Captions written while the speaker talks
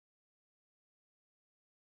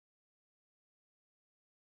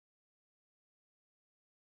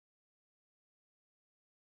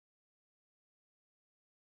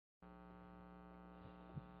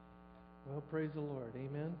Praise the Lord.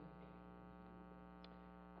 Amen.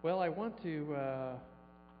 Well, I want to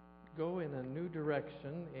go in a new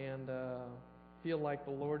direction and feel like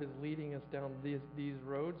the Lord is leading us down these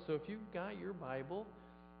roads. So if you've got your Bible,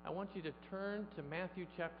 I want you to turn to Matthew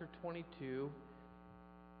chapter 22.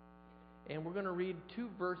 And we're going to read two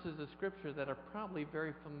verses of Scripture that are probably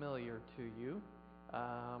very familiar to you.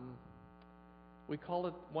 We call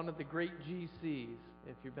it one of the great GCs.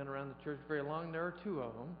 If you've been around the church very long, there are two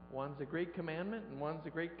of them. One's a Great Commandment and one's a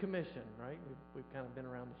Great Commission, right? We've kind of been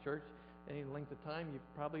around the church any length of time.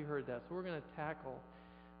 You've probably heard that. So we're going to tackle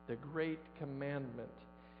the Great Commandment.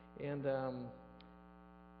 And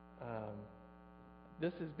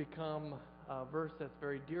this has become a verse that's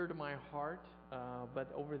very dear to my heart,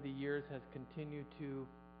 but over the years has continued to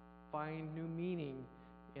find new meaning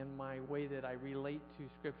in my way that I relate to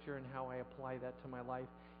Scripture and how I apply that to my life.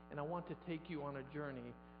 And I want to take you on a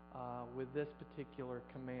journey with this particular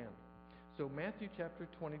command. So Matthew chapter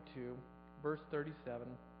 22, verse 37.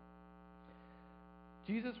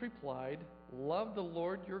 Jesus replied, "Love the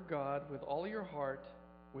Lord your God with all your heart,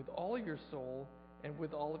 with all your soul, and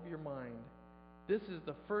with all of your mind. This is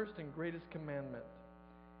the first and greatest commandment.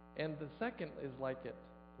 And the second is like it.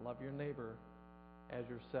 Love your neighbor as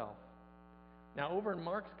yourself." Now, over in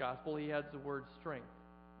Mark's gospel, he adds the word strength.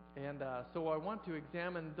 And so I want to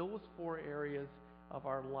examine those four areas of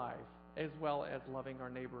our life, as well as loving our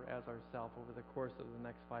neighbor as ourselves over the course of the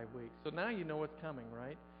next 5 weeks. So now you know what's coming,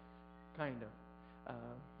 right? Kind of.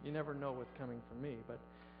 You never know what's coming for me.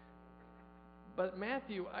 But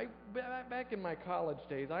Matthew, back in my college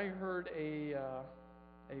days, I heard a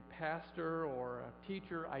pastor or a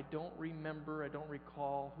teacher, I don't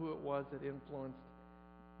recall who it was that influenced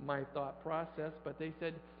my thought process, but they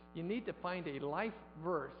said you need to find a life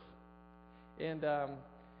verse. And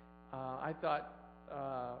I thought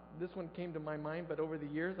this one came to my mind, but over the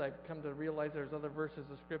years I've come to realize there's other verses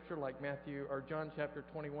of Scripture like Matthew or John chapter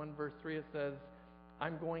 21 verse 3. It says,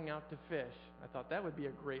 "I'm going out to fish." I thought that would be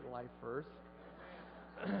a great life verse.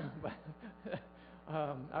 But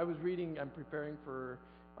I was reading, I'm preparing for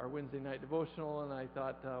our Wednesday night devotional, and I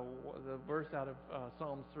thought the verse out of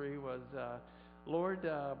Psalms 3 was, "Lord,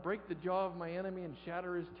 break the jaw of my enemy and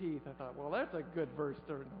shatter his teeth." I thought, well, that's a good verse.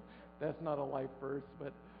 That's not a life verse,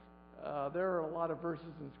 but there are a lot of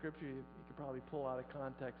verses in Scripture you could probably pull out of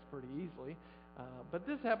context pretty easily. But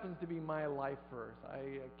this happens to be my life verse.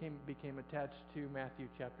 I became attached to Matthew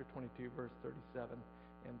chapter 22, verse 37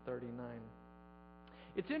 and 39.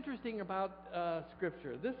 It's interesting about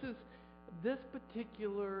Scripture. This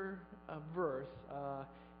particular verse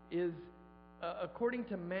is, according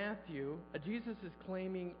to Matthew, Jesus is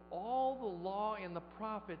claiming all the law and the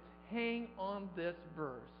prophets hang on this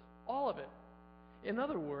verse. All of it. In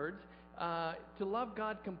other words, to love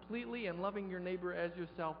God completely and loving your neighbor as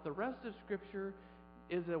yourself, the rest of Scripture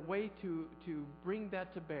is a way to bring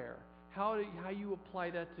that to bear. How you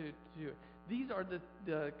apply that to these are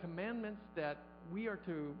the commandments that we are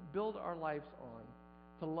to build our lives on.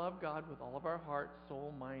 To love God with all of our heart,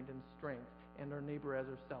 soul, mind, and strength, and our neighbor as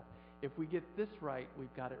ourselves. If we get this right,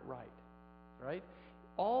 we've got it right. Right?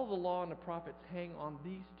 All the law and the prophets hang on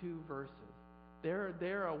these two verses.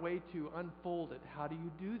 They're a way to unfold it. How do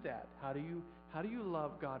you do that? How do you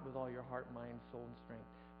love God with all your heart, mind, soul, and strength?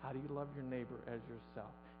 How do you love your neighbor as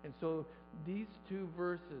yourself? And so these two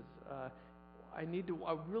verses, I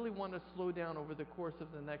really want to slow down over the course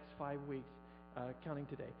of the next 5 weeks, counting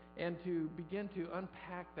today, and to begin to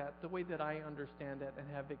unpack that the way that I understand it and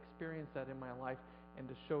have experienced that in my life, and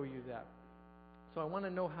to show you that. So I want to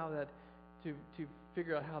know how that, to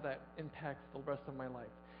figure out how that impacts the rest of my life.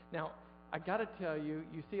 Now, I got to tell you,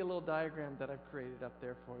 you see a little diagram that I've created up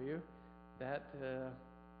there for you. That's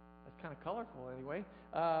kind of colorful anyway.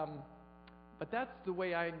 But that's the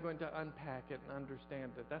way I'm going to unpack it and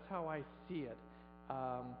understand it. That's how I see it.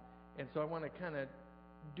 And so I want to kind of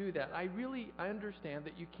do that. I understand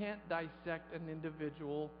that you can't dissect an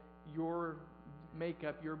individual, your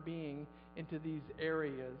makeup, your being, into these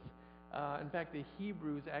areas. In fact, the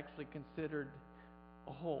Hebrews actually considered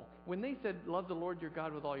a whole. When they said, "Love the Lord your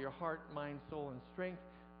God with all your heart, mind, soul, and strength,"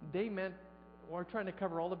 they meant we're trying to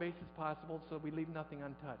cover all the bases possible so we leave nothing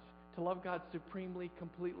untouched. To love God supremely,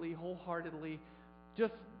 completely, wholeheartedly,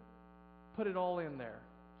 just put it all in there.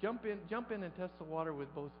 Jump in and test the water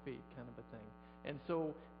with both feet, kind of a thing. And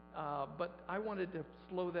so, but I wanted to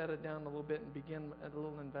slow that down a little bit and begin a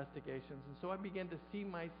little investigations. And so I began to see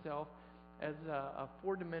myself as a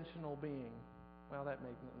four-dimensional being. Well, that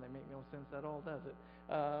make no sense at all, does it?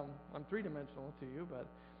 I'm three-dimensional to you,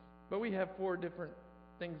 but we have four different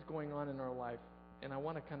things going on in our life, and I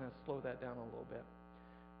want to kind of slow that down a little bit.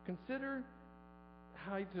 Consider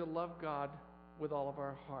how to love God with all of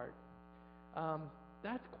our heart.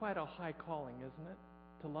 That's quite a high calling, isn't it?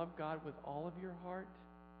 To love God with all of your heart.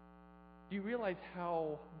 Do you realize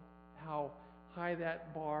how high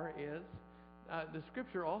that bar is? The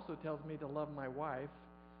Scripture also tells me to love my wife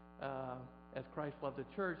as Christ loved the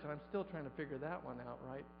church, and I'm still trying to figure that one out,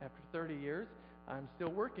 right? After 30 years, I'm still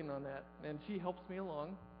working on that, and she helps me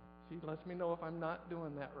along. She lets me know if I'm not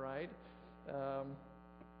doing that right.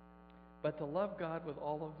 But to love God with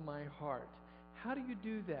all of my heart. How do you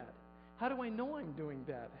do that? How do I know I'm doing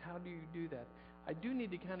that? How do you do that? I do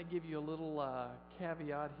need to kind of give you a little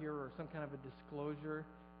caveat here, or some kind of a disclosure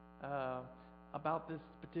about this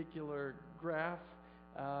particular graph.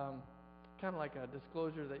 Kind of like a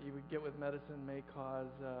disclosure that you would get with medicine may cause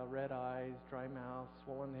red eyes, dry mouth,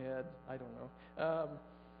 swollen head. I don't know.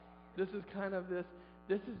 This is kind of this.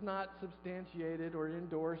 This is not substantiated or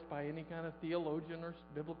endorsed by any kind of theologian or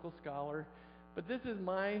biblical scholar, but this is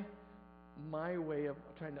my way of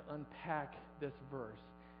trying to unpack this verse.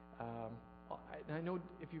 I know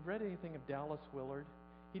if you've read anything of Dallas Willard,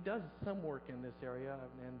 he does some work in this area,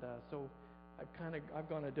 and so I've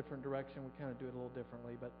gone a different direction. We kind of do it a little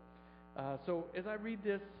differently, but so as I read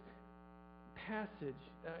this passage,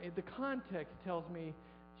 the context tells me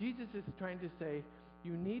Jesus is trying to say,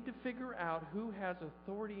 you need to figure out who has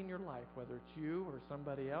authority in your life, whether it's you or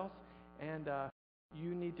somebody else, and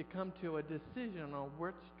you need to come to a decision on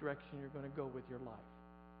which direction you're going to go with your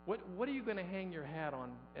life. What are you going to hang your hat on,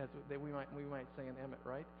 as we might say in Emmett,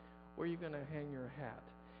 right? Where are you going to hang your hat?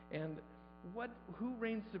 And who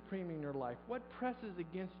reigns supreme in your life? What presses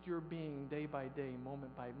against your being day by day,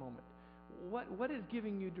 moment by moment? What is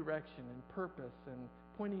giving you direction and purpose and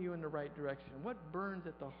pointing you in the right direction? What burns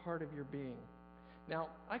at the heart of your being? Now,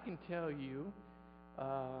 I can tell you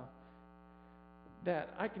that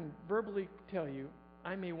I can verbally tell you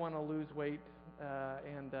I may want to lose weight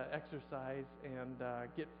and exercise and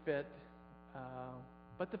get fit,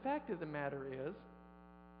 but the fact of the matter is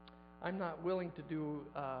I'm not willing to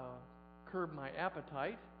curb my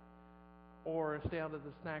appetite or stay out of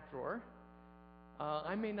the snack drawer.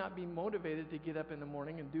 I may not be motivated to get up in the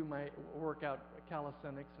morning and do my workout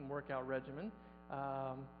calisthenics and workout regimen.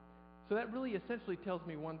 So that really essentially tells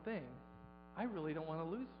me one thing: I really don't want to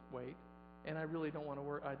lose weight, and I really don't want to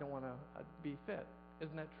work. I don't want to be fit.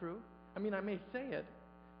 Isn't that true? I mean, I may say it,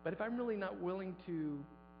 but if I'm really not willing to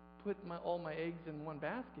put all my eggs in one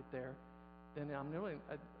basket there, then I'm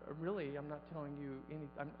not telling you any.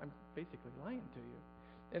 I'm basically lying to you.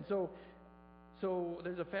 And so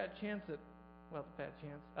there's a fat chance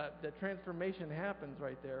that transformation happens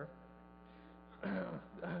right there.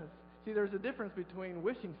 See, there's a difference between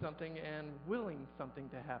wishing something and willing something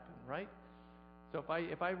to happen, right? So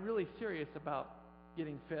if I'm really serious about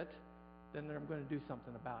getting fit, then I'm going to do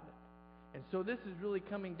something about it. And so this is really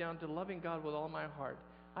coming down to loving God with all my heart.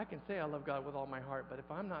 I can say I love God with all my heart, but if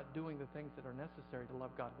I'm not doing the things that are necessary to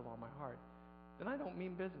love God with all my heart, then I don't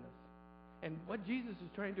mean business. And what Jesus is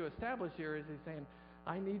trying to establish here is he's saying,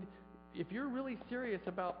 if you're really serious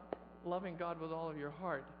about loving God with all of your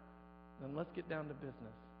heart, then let's get down to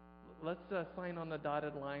business. Let's sign on the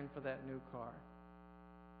dotted line for that new car.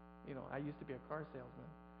 You know, I used to be a car salesman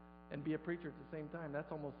and be a preacher at the same time.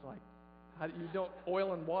 That's almost like you don't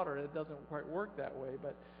oil and water. It doesn't quite work that way,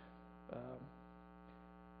 but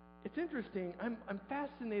it's interesting. I'm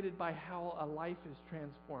fascinated by how a life is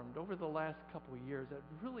transformed over the last couple of years. It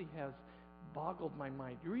really has boggled my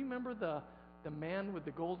mind. You remember the man with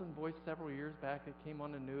the golden voice several years back that came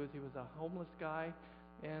on the news? He was a homeless guy,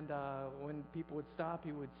 and when people would stop,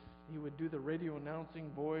 he would do the radio announcing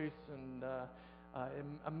voice, and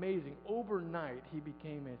amazing. Overnight, he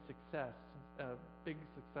became a success, a big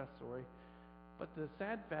success story. But the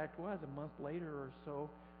sad fact was, a month later or so,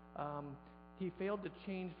 he failed to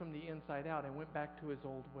change from the inside out and went back to his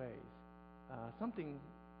old ways. Something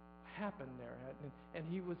happened there, and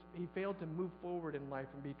he failed to move forward in life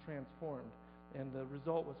and be transformed, and the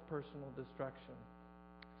result was personal destruction.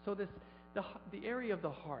 So the area of the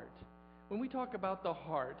heart. When we talk about the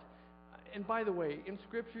heart, and by the way, in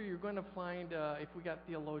Scripture you're going to find, if we got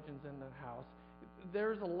theologians in the house,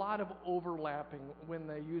 there's a lot of overlapping when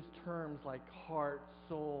they use terms like heart,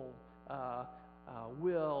 soul,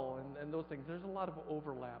 will, and those things. There's a lot of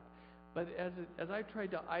overlap. But as I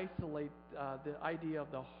tried to isolate the idea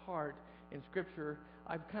of the heart in Scripture,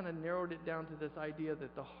 I've kind of narrowed it down to this idea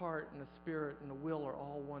that the heart and the spirit and the will are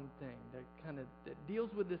all one thing. That deals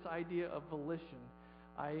with this idea of volition.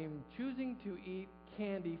 I am choosing to eat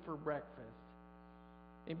candy for breakfast.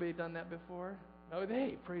 Anybody done that before? Oh,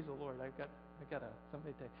 hey, praise the Lord! I got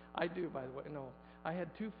somebody to. I do, by the way. No, I had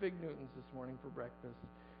 2 Fig Newtons this morning for breakfast.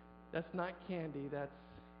 That's not candy. That's,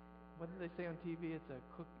 what did they say on TV? It's a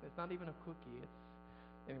cook. It's not even a cookie.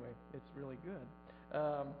 Anyway, it's really good.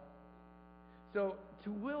 So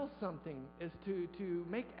to will something is to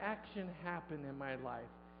make action happen in my life.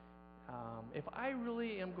 If I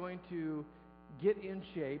really am going to get in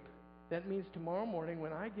shape, that means tomorrow morning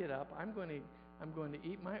when I get up, I'm going to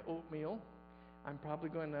eat my oatmeal. I'm probably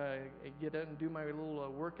going to get in and do my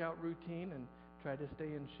little workout routine and try to stay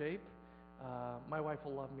in shape. My wife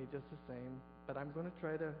will love me just the same, but I'm going to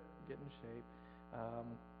try to get in shape.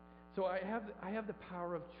 So I have the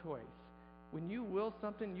power of choice. When you will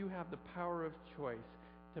something, you have the power of choice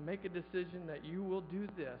to make a decision that you will do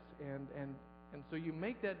this, and so you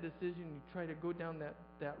make that decision. You try to go down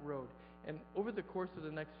that road. And over the course of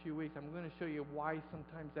the next few weeks, I'm going to show you why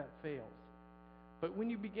sometimes that fails. But when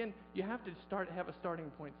you begin, you have to have a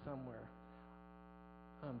starting point somewhere.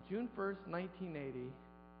 June 1st, 1980,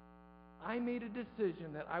 I made a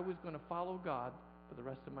decision that I was going to follow God for the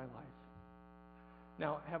rest of my life.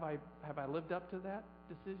 Now, have I lived up to that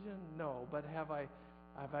decision? No, but have I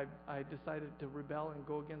decided to rebel and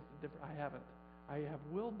go against the different? I haven't. I have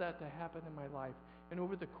willed that to happen in my life, and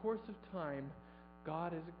over the course of time,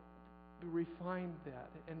 God has refined that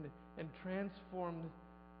and transformed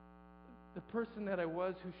the person that I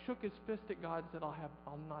was, who shook his fist at God and said,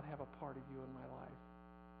 I'll not have a part of you in my life,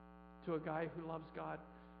 to a guy who loves God,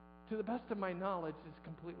 to the best of my knowledge, as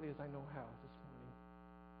completely as I know how this morning.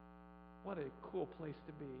 What a cool place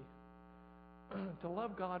to be. To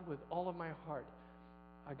love God with all of my heart.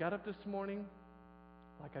 I got up this morning,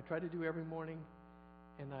 like I try to do every morning,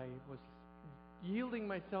 and I was yielding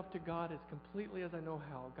myself to God as completely as I know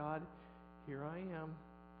how. God, here I am.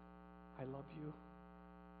 I love you.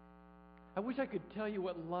 I wish I could tell you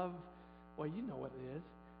what love, well, you know what it is.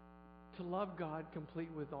 To love God complete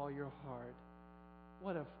with all your heart.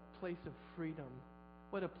 What a place of freedom.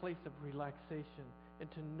 What a place of relaxation. And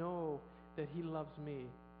to know that He loves me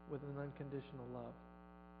with an unconditional love.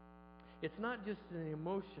 It's not just an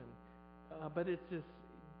emotion, but it's this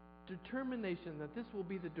determination that this will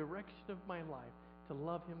be the direction of my life, to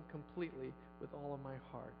love Him completely with all of my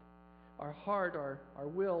heart. Our heart, our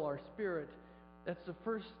will, our spirit, that's the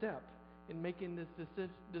first step in making this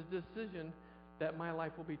decision that my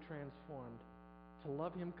life will be transformed, to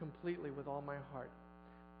love Him completely with all my heart.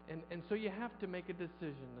 And so you have to make a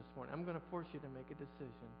decision this morning. I'm going to force you to make a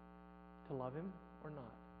decision to love Him or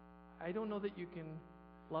not. I don't know that you can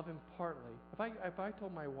love Him partly. If I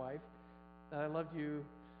told my wife that I loved you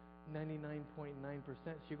 99.9%,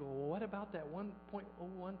 she'd go, well, what about that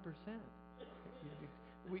 1.01%?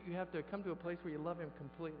 You have to come to a place where you love Him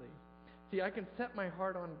completely. See, I can set my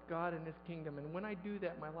heart on God and His kingdom, and when I do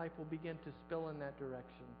that, my life will begin to spill in that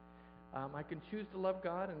direction. I can choose to love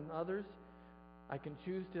God and others. I can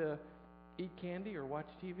choose to eat candy or watch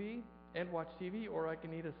TV, or I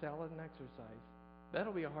can eat a salad and exercise.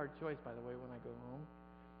 That'll be a hard choice, by the way, when I go home,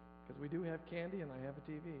 because we do have candy and I have a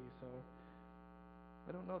TV, so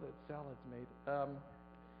I don't know that salad's made.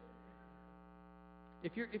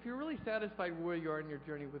 If you're really satisfied where you are in your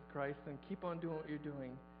journey with Christ, then keep on doing what you're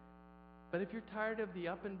doing. But if you're tired of the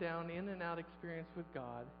up and down, in and out experience with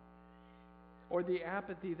God, or the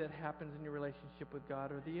apathy that happens in your relationship with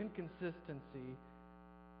God, or the inconsistency,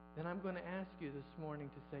 then I'm going to ask you this morning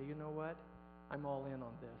to say, you know what? I'm all in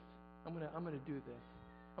on this. I'm going to do this.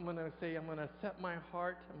 I'm going to say, I'm going to set my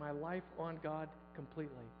heart and my life on God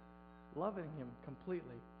completely, loving Him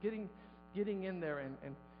completely, getting in there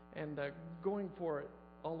and going for it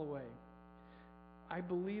all the way. I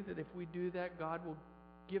believe that if we do that, God will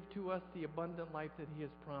give to us the abundant life that He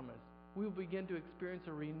has promised. We will begin to experience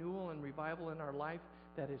a renewal and revival in our life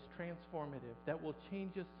that is transformative, that will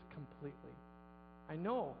change us completely. I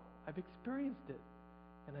know, I've experienced it,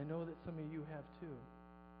 and I know that some of you have too.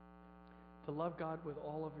 To love God with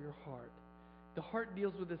all of your heart. The heart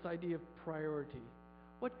deals with this idea of priority.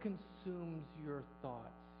 What consumes your thoughts,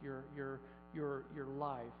 your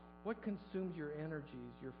life? What consumes your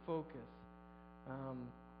energies, your focus?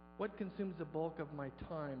 What consumes the bulk of my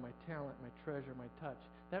time, my talent, my treasure, my touch?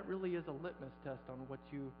 That really is a litmus test on what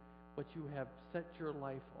you have set your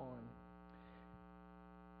life on.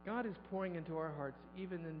 God is pouring into our hearts,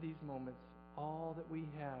 even in these moments, all that we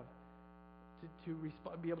have to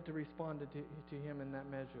be able to respond to Him in that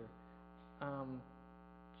measure.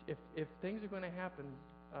 If things are going to happen,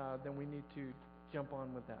 then we need to jump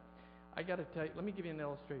on with that. I got to tell you, let me give you an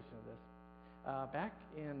illustration of this. Back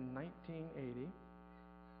in 1980,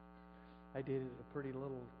 I dated a pretty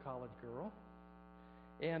little college girl,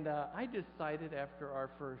 and I decided after our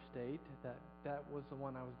first date that was the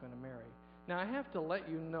one I was going to marry. Now, I have to let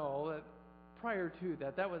you know that prior to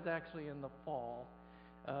that was actually in the fall.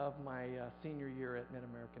 of my senior year at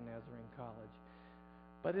Mid-American Nazarene College.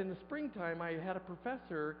 But in the springtime, I had a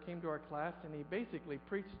professor came to our class, and he basically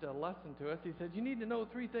preached a lesson to us. He said, you need to know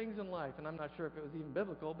 3 things in life. And I'm not sure if it was even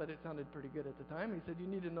biblical, but it sounded pretty good at the time. He said, you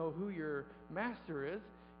need to know who your master is,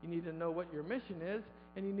 you need to know what your mission is,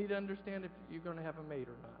 and you need to understand if you're going to have a mate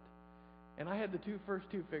or not. And I had the first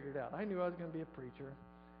two figured out. I knew I was going to be a preacher,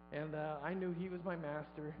 and I knew he was my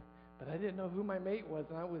master, but I didn't know who my mate was.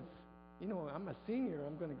 And I was, I'm a senior.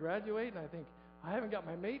 I'm going to graduate, and I think, I haven't got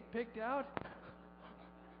my mate picked out.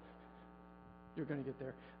 You're going to get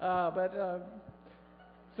there.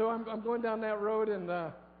 So I'm going down that road,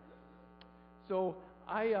 and so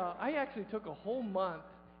I actually took a whole month,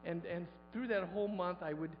 and through that whole month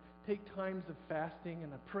I would take times of fasting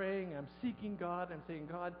and praying. I'm seeking God. I'm saying,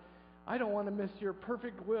 God, I don't want to miss your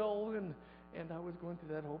perfect will, and I was going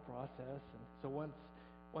through that whole process. And so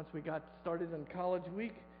once we got started in college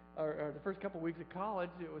week, or the first couple of weeks of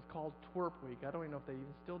college, it was called twerp week. I don't even know if they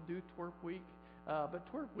even still do twerp week. But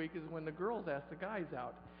twerp week is when the girls ask the guys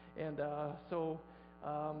out. And so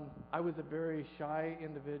I was a very shy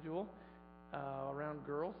individual around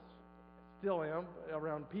girls. Still am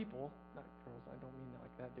around people, not girls. I don't mean it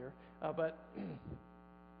like that, dear. But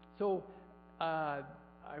so I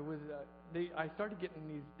started getting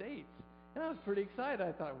these dates, and I was pretty excited.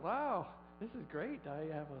 I thought, wow, this is great.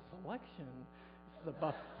 I have a selection.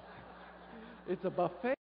 It's a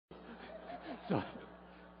buffet.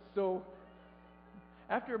 So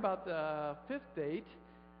after about the 5th date,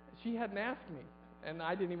 she hadn't asked me, and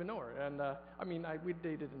I didn't even know her. And we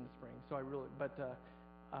dated in the spring, so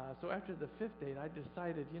after the 5th date, I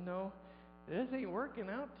decided, this ain't working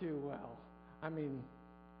out too well. I mean,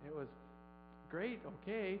 it was great,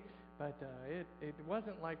 okay, but it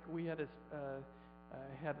wasn't like we had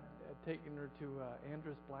taken her to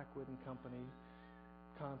Andrus Blackwood and Company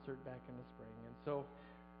concert back in the spring, and so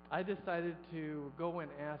I decided to go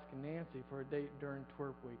and ask Nancy for a date during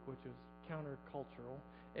twerp week, which was countercultural.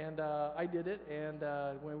 And I did it, and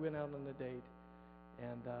we went out on a date.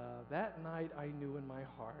 And that night, I knew in my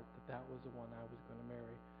heart that was the one I was going to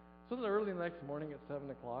marry. So early the next morning at 7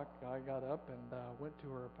 o'clock, I got up and went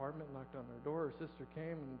to her apartment, knocked on her door. Her sister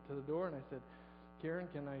came to the door, and I said, Karen,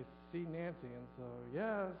 can I see Nancy? And so,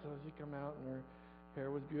 yeah. So she come out, and her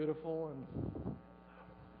hair was beautiful, and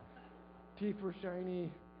teeth were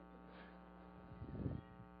shiny.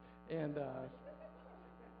 And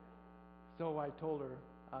so I told her,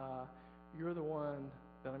 you're the one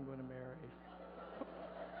that I'm going to marry.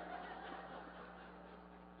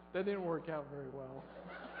 That didn't work out very well.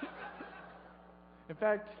 In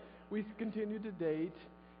fact, we continued to date,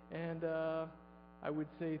 and I would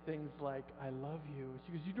say things like, I love you.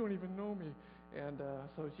 She goes, you don't even know me. And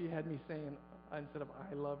so she had me saying, instead of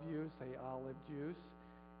I love you, say olive juice.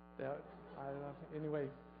 Anyway,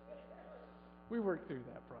 we worked through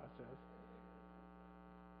that process.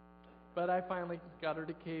 But I finally got her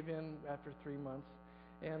to cave in after 3 months.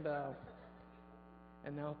 And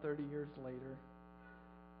now 30 years later,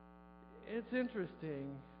 it's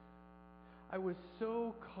interesting. I was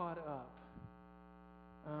so caught up.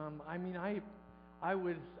 I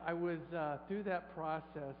was through that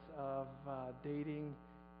process of dating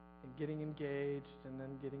and getting engaged and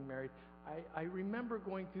then getting married. I remember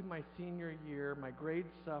going through my senior year. My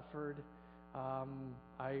grades suffered.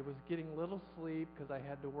 I was getting little sleep because I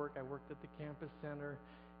had to work. I worked at the campus center.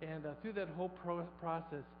 And through that whole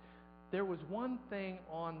process, there was one thing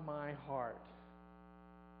on my heart.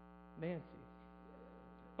 Nancy.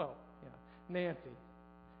 Well, yeah, Nancy.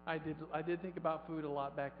 I did think about food a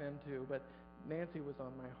lot back then too, but Nancy was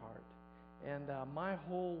on my heart. And my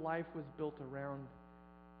whole life was built around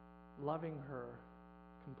loving her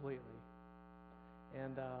completely.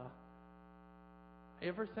 And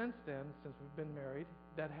ever since then, since we've been married,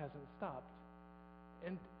 that hasn't stopped.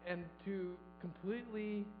 And to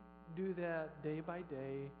completely do that day by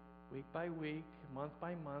day, week by week, month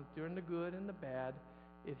by month, during the good and the bad,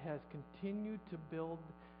 it has continued to build.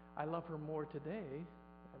 I love her more today.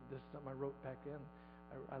 This is something I wrote back then.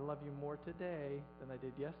 I love you more today than I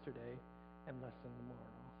did yesterday and less than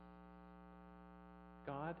tomorrow.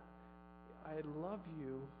 God, I love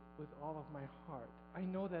you with all of my heart. I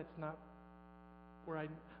know that's not where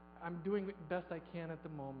I'm doing the best I can at the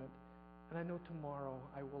moment, and I know tomorrow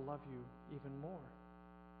I will love you even more.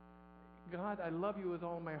 God, I love you with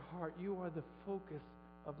all my heart. You are the focus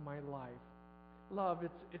of my life. Love,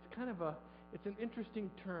 it's kind of it's an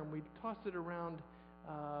interesting term. We toss it around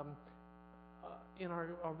in our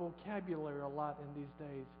vocabulary a lot in these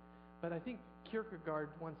days. But I think Kierkegaard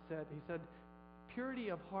once said, he said, purity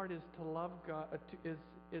of heart is to love God,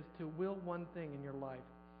 is to will one thing in your life.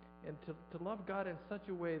 and to love God in such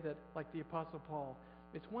a way that, like the Apostle Paul,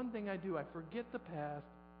 it's one thing I do. I forget the past,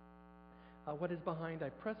 what is behind. I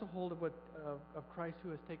press a hold of of Christ who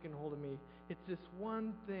has taken hold of me. It's this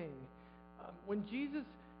one thing. When Jesus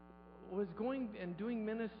was going and doing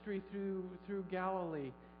ministry through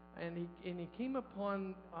Galilee, and he came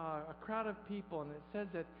upon a crowd of people, and it says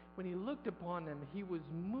that when he looked upon them, he was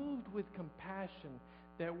moved with compassion.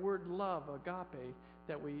 That word love, agape,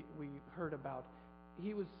 that we heard about.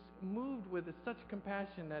 He was moved with such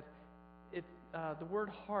compassion that the word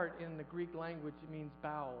heart in the Greek language means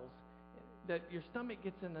bowels. That your stomach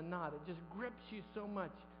gets in a knot. It just grips you so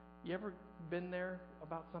much. You ever been there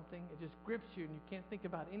about something? It just grips you and you can't think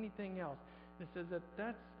about anything else. And it says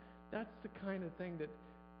that's the kind of thing that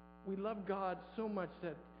we love God so much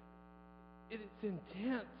that it's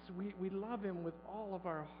intense. We love Him with all of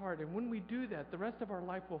our heart. And when we do that, the rest of our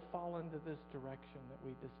life will fall into this direction that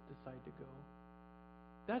we just decide to go.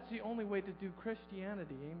 That's the only way to do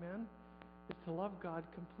Christianity, amen? Is to love God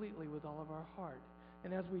completely with all of our heart.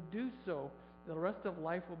 And as we do so, the rest of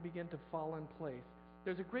life will begin to fall in place.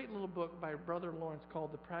 There's a great little book by Brother Lawrence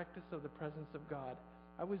called The Practice of the Presence of God.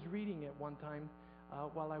 I was reading it one time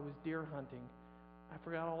while I was deer hunting. I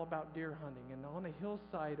forgot all about deer hunting. And on a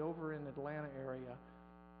hillside over in Atlanta area,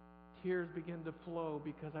 tears began to flow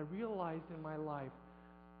because I realized in my life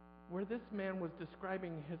where this man was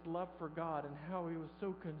describing his love for God and how he was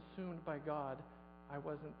so consumed by God, I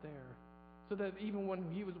wasn't there. So that even when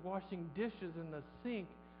he was washing dishes in the sink,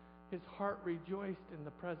 his heart rejoiced in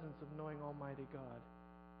the presence of knowing Almighty God.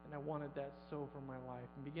 And I wanted that so for my life,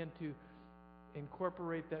 and began to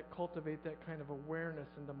incorporate that, cultivate that kind of awareness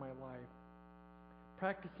into my life.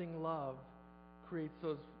 Practicing love creates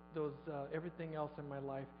those everything else in my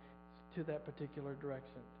life to that particular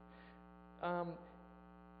direction.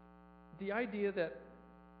 The idea that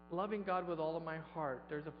loving God with all of my heart,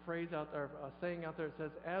 there's a phrase out there, a saying out there that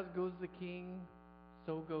says, as goes the king,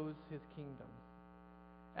 so goes his kingdom.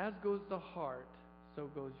 As goes the heart, so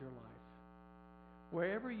goes your life.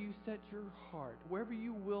 Wherever you set your heart, wherever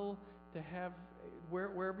you will to have,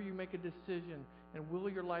 wherever you make a decision and will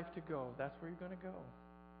your life to go, that's where you're going to go.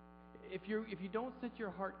 If you don't set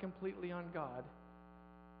your heart completely on God,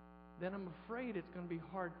 then I'm afraid it's going to be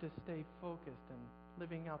hard to stay focused and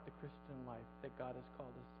living out the Christian life that God has called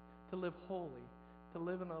us to live holy, to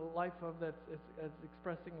live in a life of that's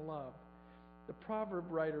expressing love. The proverb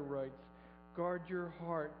writer writes, guard your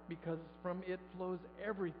heart because from it flows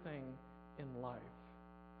everything in life.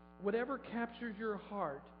 Whatever captures your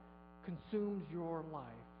heart consumes your life.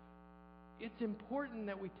 It's important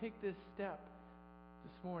that we take this step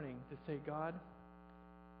this morning to say, God,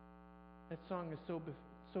 that song is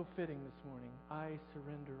so fitting this morning. I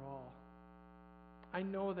surrender all. I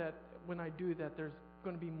know that when I do that, there's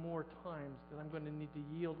going to be more times that I'm going to need to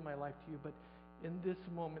yield my life to you. But in this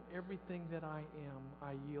moment, everything that I am,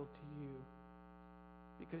 I yield to you.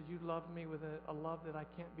 Because you love me with a love that I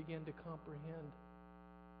can't begin to comprehend.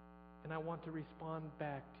 And I want to respond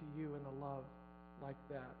back to you in a love like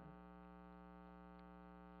that.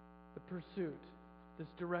 The pursuit, this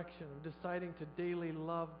direction of deciding to daily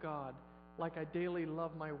love God like I daily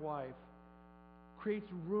love my wife, creates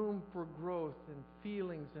room for growth and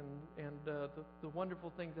feelings and the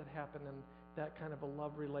wonderful things that happen in that kind of a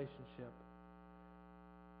love relationship.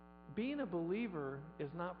 Being a believer is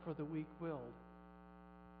not for the weak-willed.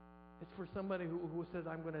 It's for somebody who says,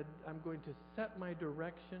 I'm going to set my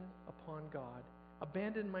direction upon God,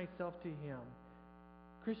 abandon myself to Him.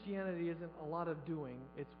 Christianity isn't a lot of doing.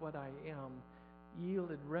 It's what I am,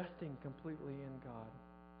 yielded, resting completely in God.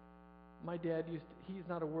 My dad he's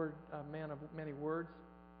not a man of many words,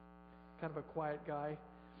 kind of a quiet guy.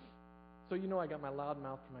 So I got my loud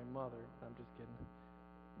mouth from my mother. I'm just kidding.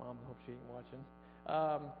 Mom, I hope she ain't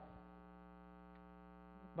watching.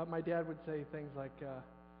 But my dad would say things like,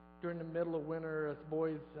 during the middle of winter, us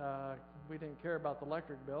boys, we didn't care about the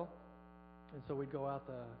electric bill. And so we'd go out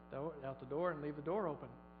the door and leave the door open.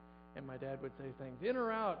 And my dad would say things, in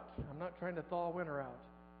or out? I'm not trying to thaw winter out.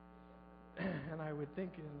 And I would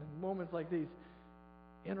think in moments like these,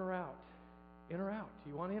 in or out? In or out? Do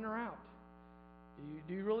you want in or out?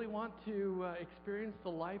 Do you really want to experience the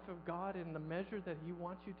life of God in the measure that He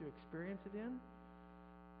wants you to experience it in?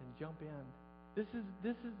 Then jump in. This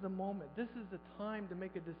is the moment. This is the time to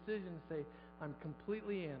make a decision and say, I'm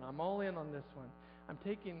completely in. I'm all in on this one. I'm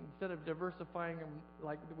taking, instead of diversifying them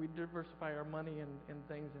like we diversify our money and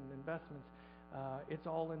things and investments, it's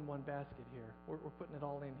all in one basket here. We're putting it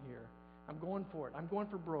all in here. I'm going for it. I'm going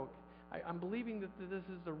for broke. I'm believing that this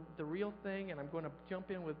is the real thing, and I'm going to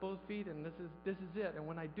jump in with both feet, and this is it. And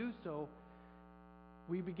when I do so,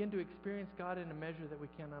 we begin to experience God in a measure that we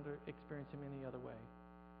cannot experience Him any other way.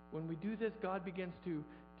 When we do this, God begins to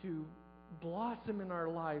blossom in our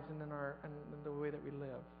lives and in the way that we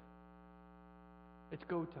live. It's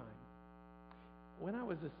go time. When I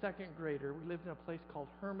was a second grader, we lived in a place called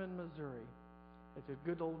Herman, Missouri. It's a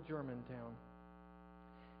good old German town.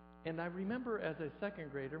 And I remember as a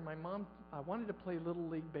second grader, I wanted to play Little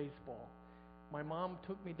League baseball. My mom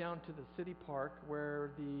took me down to the city park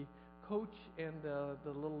where the coach and the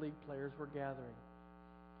Little League players were gathering.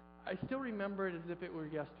 I still remember it as if it were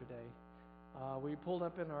yesterday. We pulled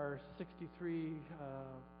up in our 63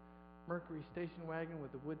 Mercury station wagon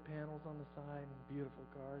with the wood panels on the side and beautiful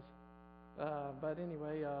cars. But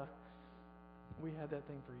anyway, we had that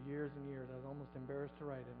thing for years and years. I was almost embarrassed to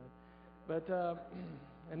ride in it. But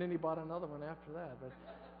and then he bought another one after that. But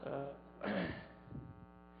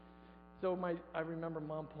so I remember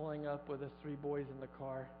Mom pulling up with us three boys in the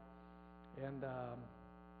car, and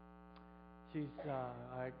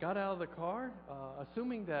I got out of the car,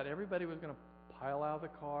 assuming that everybody was going to pile out of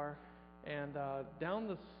the car, and down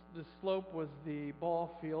the slope was the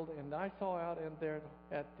ball field, and I saw out in there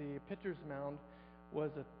at the pitcher's mound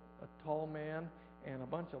was a tall man and a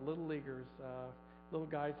bunch of little leaguers, little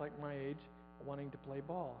guys like my age, wanting to play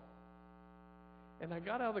ball. And I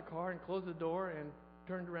got out of the car and closed the door and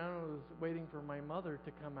turned around and was waiting for my mother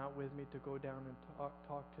to come out with me to go down and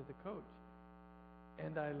talk to the coach.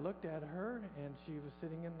 And I looked at her, and she was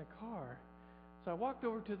sitting in the car. So I walked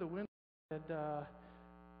over to the window and said,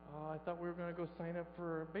 I thought we were going to go sign up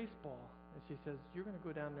for baseball. And she says, you're going to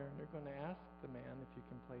go down there and you're going to ask the man if you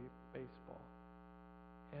can play baseball.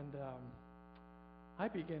 And I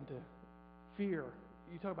began to fear.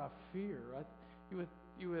 You talk about fear.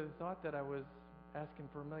 You would have thought that I was asking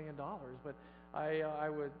for $1 million, but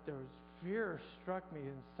there was fear struck me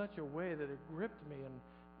in such a way that it gripped me and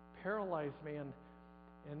paralyzed me, and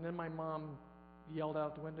then my mom yelled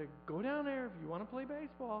out the window, go down there if you want to play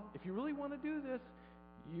baseball. If you really want to do this,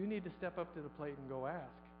 you need to step up to the plate and go ask.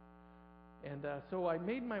 And so I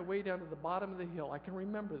made my way down to the bottom of the hill. I can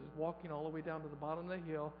remember this, walking all the way down to the bottom of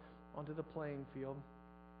the hill onto the playing field.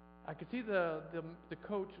 I could see the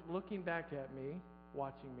coach looking back at me,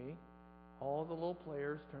 watching me. All the little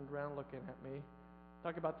players turned around looking at me.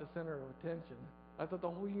 Talk about the center of attention. I thought the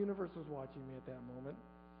whole universe was watching me at that moment.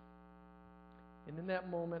 And in that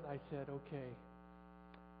moment, I said, okay,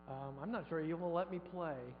 I'm not sure he will let me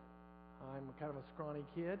play. I'm kind of a scrawny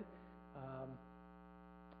kid.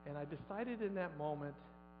 And I decided in that moment,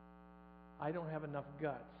 I don't have enough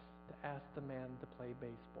guts to ask the man to play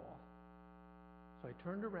baseball. So I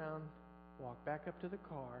turned around, walked back up to the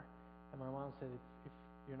car, and my mom said, if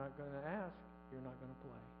you're not going to ask, you're not going to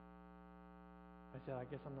play. I said, I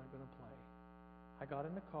guess I'm not going to play. I got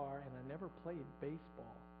in the car, and I never played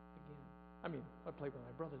baseball again. I mean, I played with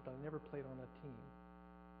my brothers, but I never played on a team.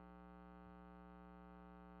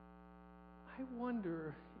 I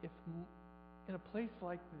wonder if in a place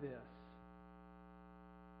like this,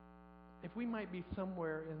 if we might be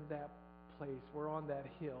somewhere in that place, we're on that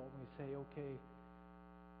hill, and we say, okay,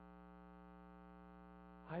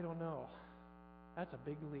 I don't know. That's a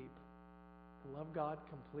big leap. To love God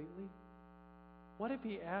completely? What if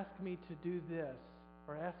He asked me to do this,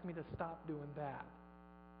 or asked me to stop doing that?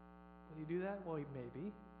 Will He do that? Well,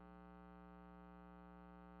 maybe.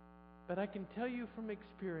 But I can tell you from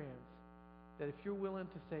experience that if you're willing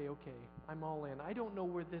to say, okay, I'm all in. I don't know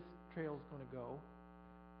where this trail is going to go,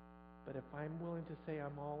 but if I'm willing to say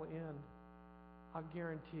I'm all in, I'll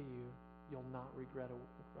guarantee you'll not regret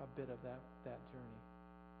a bit of that journey.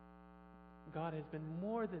 God has been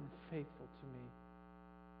more than faithful to me.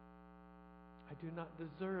 I do not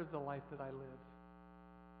deserve the life that I live.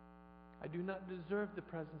 I do not deserve the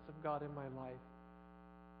presence of God in my life.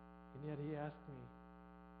 And yet He asked me,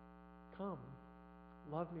 come,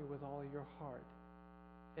 love me with all your heart,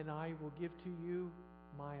 and I will give to you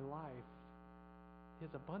my life, His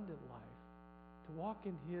abundant life, to walk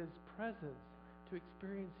in His presence, to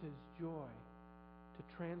experience His joy, to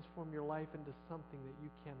transform your life into something that you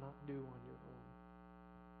cannot do on your own.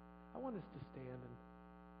 I want us to stand, and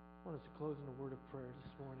I want us to close in a word of prayer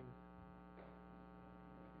this morning.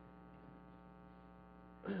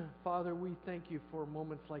 Father, we thank you for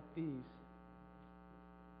moments like these.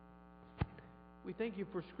 We thank you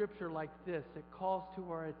for scripture like this that calls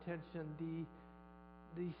to our attention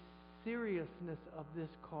the seriousness of this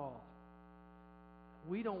call.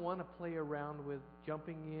 We don't want to play around with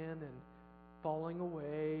jumping in and falling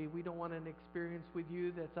away. We don't want an experience with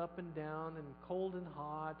you that's up and down and cold and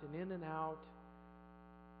hot and in and out.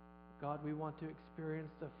 God, we want to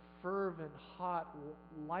experience the fervent, hot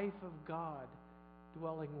life of God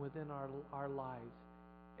dwelling within our lives.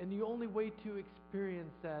 And the only way to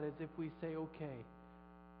experience that is if we say, okay,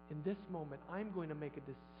 in this moment, I'm going to make a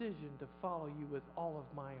decision to follow you with all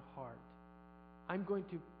of my heart. I'm going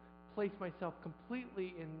to place myself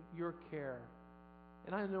completely in your care.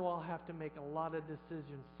 And I know I'll have to make a lot of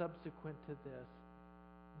decisions subsequent to this,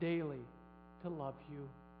 daily, to love you.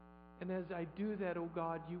 And as I do that, oh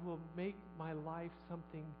God, you will make my life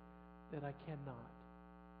something that I cannot.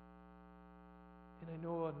 And I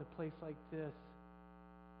know in a place like this,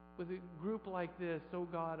 with a group like this, oh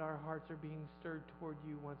God, our hearts are being stirred toward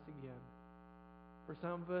you once again. For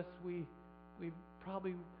some of us, we've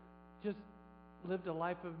probably just lived a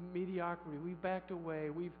life of mediocrity. We backed away.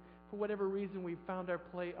 For whatever reason, we've found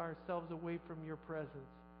ourselves away from your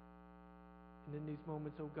presence. And in these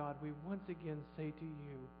moments, oh God, we once again say to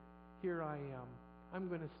you, here I am. I'm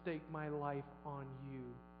going to stake my life on you.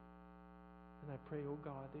 And I pray, oh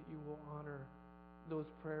God, that you will honor those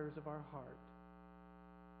prayers of our heart.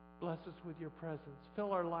 Bless us with your presence.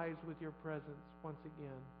 Fill our lives with your presence once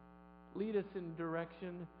again. Lead us in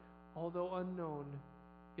direction, although unknown,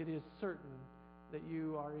 it is certain that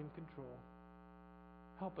you are in control.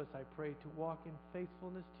 Help us, I pray, to walk in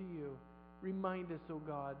faithfulness to you. Remind us, O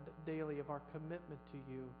God, daily of our commitment to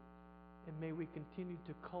you. And may we continue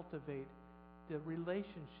to cultivate the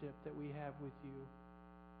relationship that we have with you.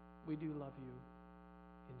 We do love you.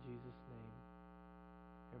 In Jesus' name.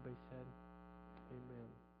 Everybody said,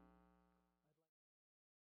 amen.